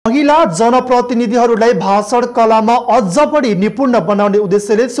महिला जनप्रतिनिधिहरूलाई भाषण कलामा अझ बढी निपुण बनाउने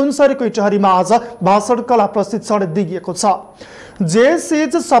उद्देश्यले सुनसरीको इटहरीमा आज भाषण कला प्रशिक्षण दिइएको छ।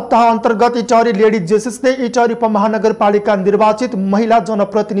 जेसिज सप्ताह अन्तर्गत इटहरी लेडी जेसिसले इटहरी उपमहानगरपालिका निर्वाचित महिला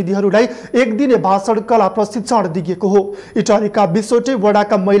जनप्रतिनिधिहरूलाई एक दिने भाषण कला प्रशिक्षण दिइएको हो। इटहरीका 20वटै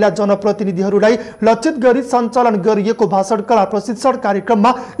वडाका महिला जनप्रतिनिधिहरूलाई लक्षित गरी सञ्चालन गरिएको भाषण कला प्रशिक्षण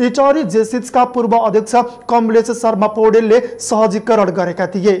कार्यक्रममा इटहरी जेसिसका पूर्व अध्यक्ष कमलेश शर्मा पौडेलले सहजीकरण गरेका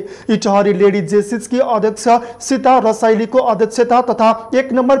थिए। इटहरी लेडी जेसिसकी अध्यक्ष सीता रसाइलीको अध्यक्षता तथा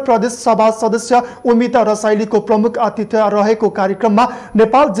 1 नम्बर प्रदेश सभा सदस्य उमिता रसाइलीको प्रमुख आतिथ्य रहेको कार्यक्रममा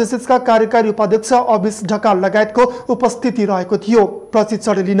नेपाल जेसिसका कार्यकारी उपाध्यक्ष अभिष ढकाल लगायतको उपस्थिति रहेको थियो।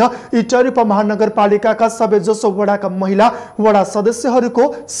 प्रशिक्षण लिन इटहरी उपमहानगरपालिकाका सबैजसो वडाका महिला वडा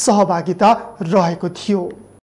सदस्यहरूको सहभागिता रहेको थियो।